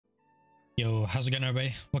Yo, how's it going,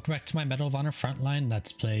 everybody? Welcome back to my Medal of Honor Frontline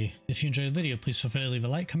Let's Play. If you enjoyed the video, please feel free to leave a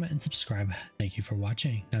like, comment, and subscribe. Thank you for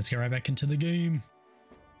watching. Now let's get right back into the game.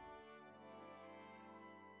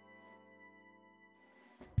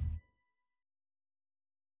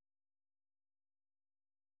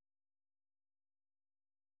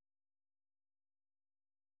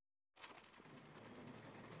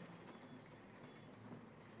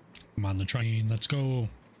 I'm on the train. Let's go.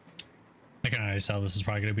 I can already tell this is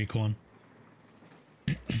probably going to be a cool one.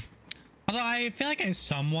 Although I feel like I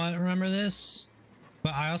somewhat remember this,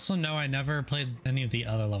 but I also know I never played any of the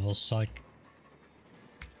other levels. So like,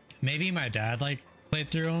 maybe my dad like played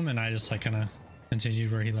through them and I just like kind of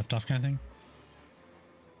continued where he left off, kind of thing.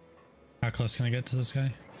 How close can I get to this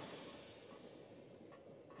guy?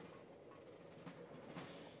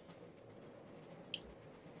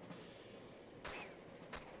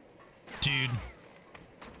 Dude.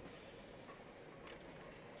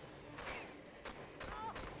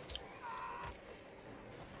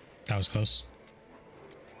 That was close.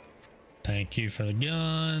 Thank you for the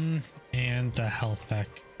gun and the health pack.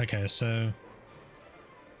 Okay, so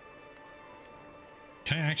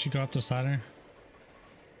can I actually go up this ladder?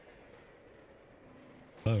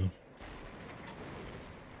 Whoa.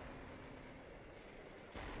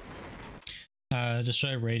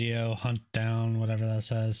 Destroy radio, hunt down, whatever that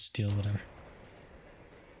says, steal, whatever.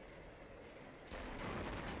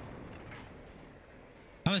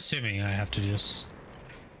 I'm assuming I have to do this.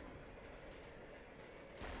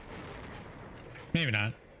 Maybe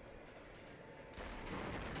not.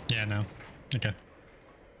 Yeah, no. Okay.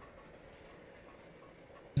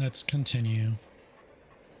 Let's continue.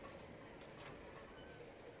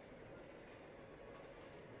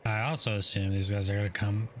 I also assume these guys are going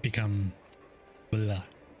to become blah.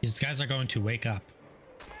 These guys are going to wake up.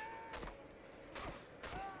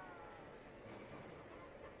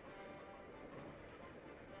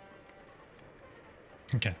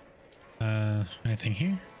 Okay. Anything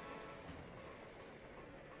here?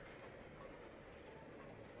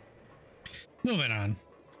 Moving on.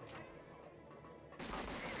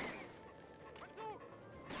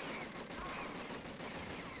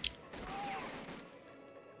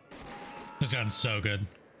 This gun's so good.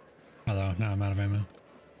 Although now I'm out of ammo.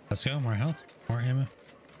 Let's go. More health. More ammo.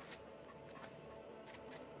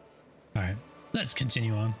 Alright. Let's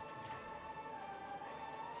continue on.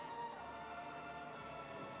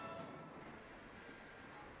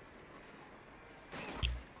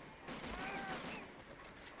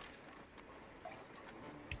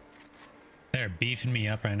 They're beefing me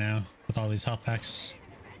up right now with all these health packs.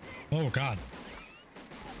 Oh god.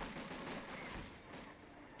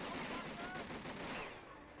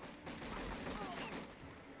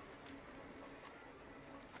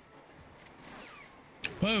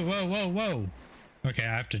 Whoa, whoa, whoa, whoa. Okay,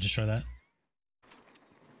 I have to destroy that.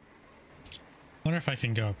 Wonder if I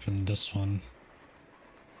can go up in this one.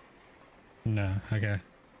 No, okay. I'm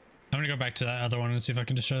gonna go back to that other one and see if I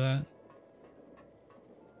can destroy that.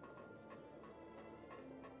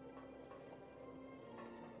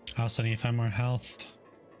 I also need to find more health.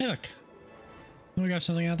 Hey, look. We got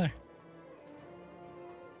something out there.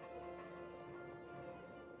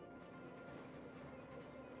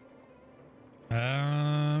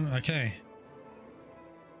 Okay.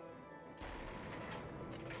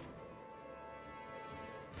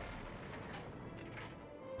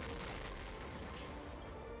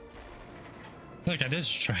 Look, I did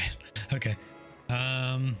just try it. Okay.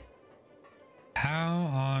 How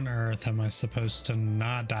on earth am I supposed to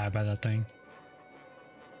not die by that thing?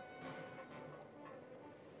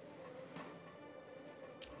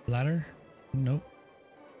 Ladder? Nope.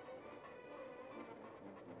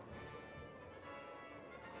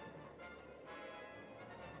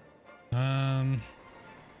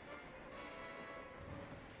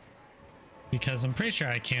 Because I'm pretty sure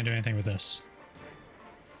I can't do anything with this.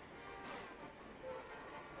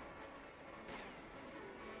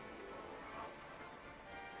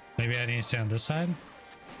 Maybe I need to stay on this side?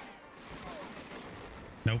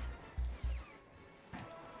 Nope.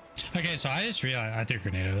 Okay, so I just realized I threw a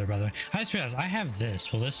grenade over there, by the way. I just realized I have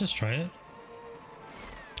this. Will this destroy it?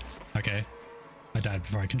 Okay. I died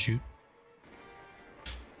before I can shoot.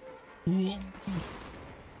 Ooh.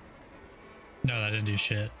 No, that didn't do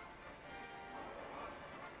shit.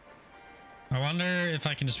 I wonder if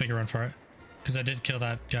I can just make a run for it. Because I did kill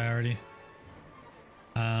that guy already.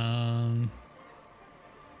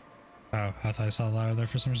 Oh, I thought I saw a ladder there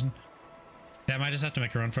for some reason. Yeah, I might just have to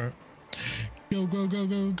make a run for it. Go, go, go,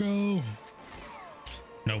 go, go.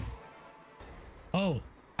 Nope. Oh,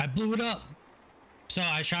 I blew it up. So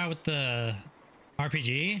I shot with the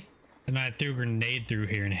RPG And I threw a grenade through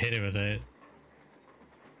here and hit it with it.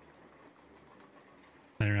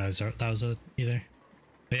 I didn't realize that was it either.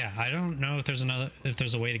 But yeah, I don't know if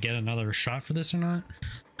there's a way to get another shot for this or not.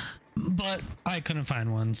 But I couldn't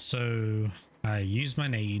find one, so I used my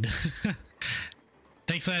nade.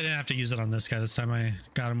 Thankfully, I didn't have to use it on this guy this time. I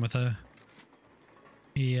got him with a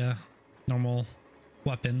normal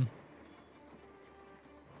weapon.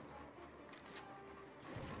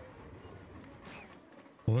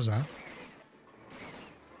 What was that?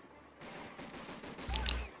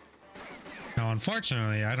 Now,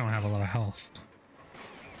 unfortunately, I don't have a lot of health.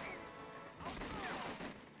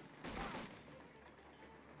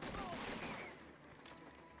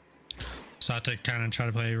 So I have to kind of try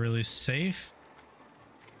to play really safe.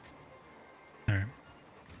 All right.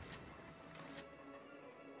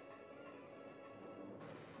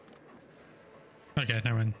 Okay,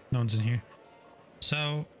 never mind. No one's in here.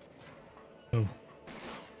 So, oh.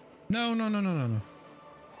 No. I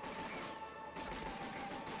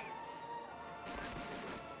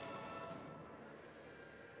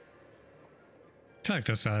feel like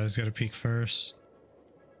this guy's gonna peek first.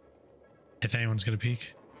 If anyone's gonna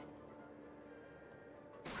peek.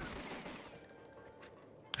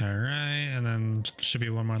 All right, and then should be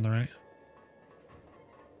one more on the right.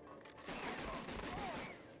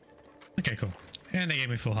 Okay, cool. And they gave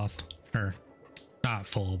me full health. Or not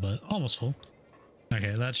full, but almost full.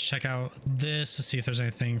 Okay, let's check out this to see if there's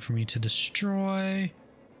anything for me to destroy.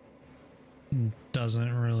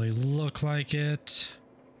 Doesn't really look like it.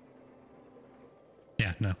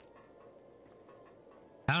 Yeah, no.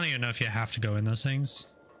 I don't even know if you have to go in those things.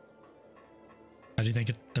 I do think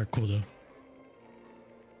they're cool though.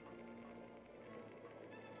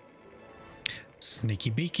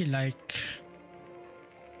 Sneaky beaky like.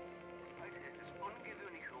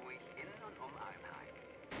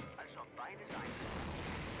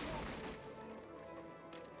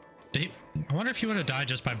 I wonder if he would have died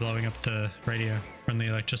just by blowing up the radio from the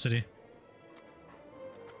electricity.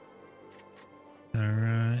 All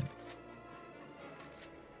right.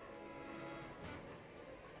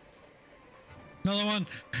 Another one.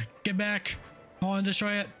 Get back. I want to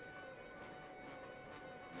destroy it.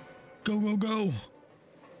 Go, go, go.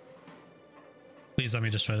 Please let me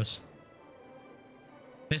destroy this.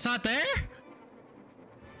 It's not there?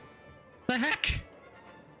 The heck?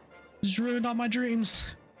 Just ruined all my dreams.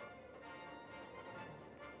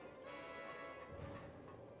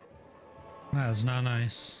 That is not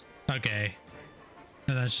nice. Okay.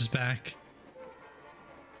 And that's just back.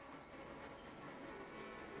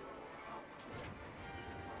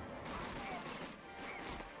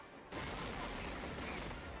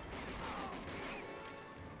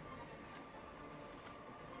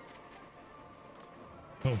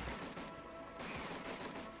 Oh.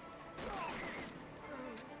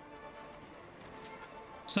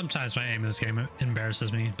 Sometimes my aim in this game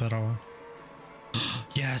embarrasses me, but I'll...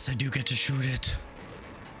 Yes, I do get to shoot it.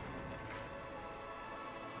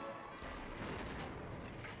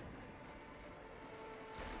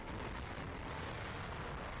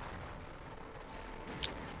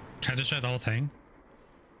 Can I destroy the whole thing?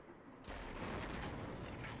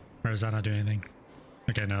 Or is that not doing anything?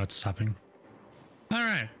 Okay, no, it's stopping. All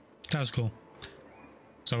right, that was cool.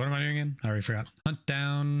 So what am I doing again? I already forgot. Hunt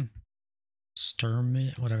down,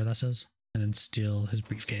 Sturmit, whatever that says, and then steal his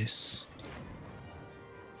briefcase.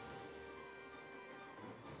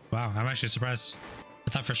 Wow, I'm actually surprised. I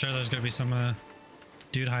thought for sure there was gonna be some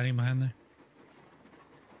dude hiding behind there.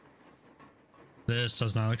 This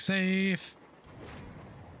does not look safe.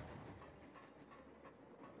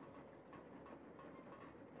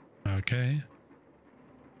 Okay.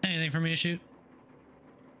 Anything for me to shoot?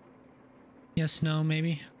 Yes, no,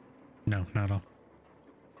 maybe? No, not at all.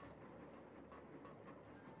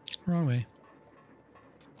 Wrong way.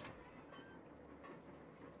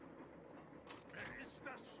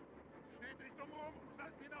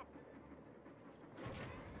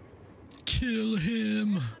 Kill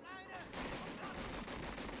him.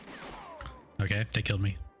 Okay, they killed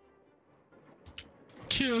me.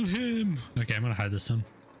 Kill him. Okay, I'm gonna hide this time.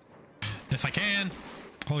 If I can.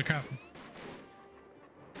 Holy crap.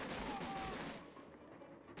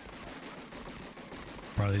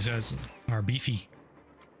 Bro, these guys are beefy.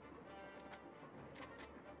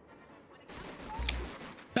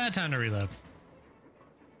 Bad time to reload.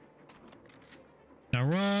 Now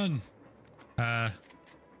run. Do I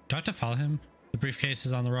have to follow him? The briefcase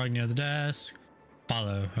is on the rug near the desk.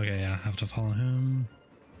 Follow. Okay, yeah, I have to follow him.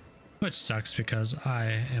 Which sucks because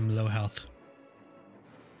I am low health.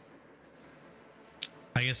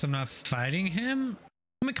 I guess I'm not fighting him.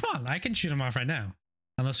 I mean, come on, I can shoot him off right now.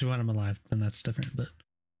 Unless we want him alive, then that's different, but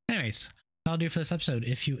Anyways, that'll do for this episode.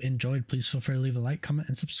 If you enjoyed, please feel free to leave a like, comment,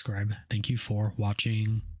 and subscribe. Thank you for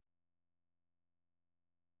watching.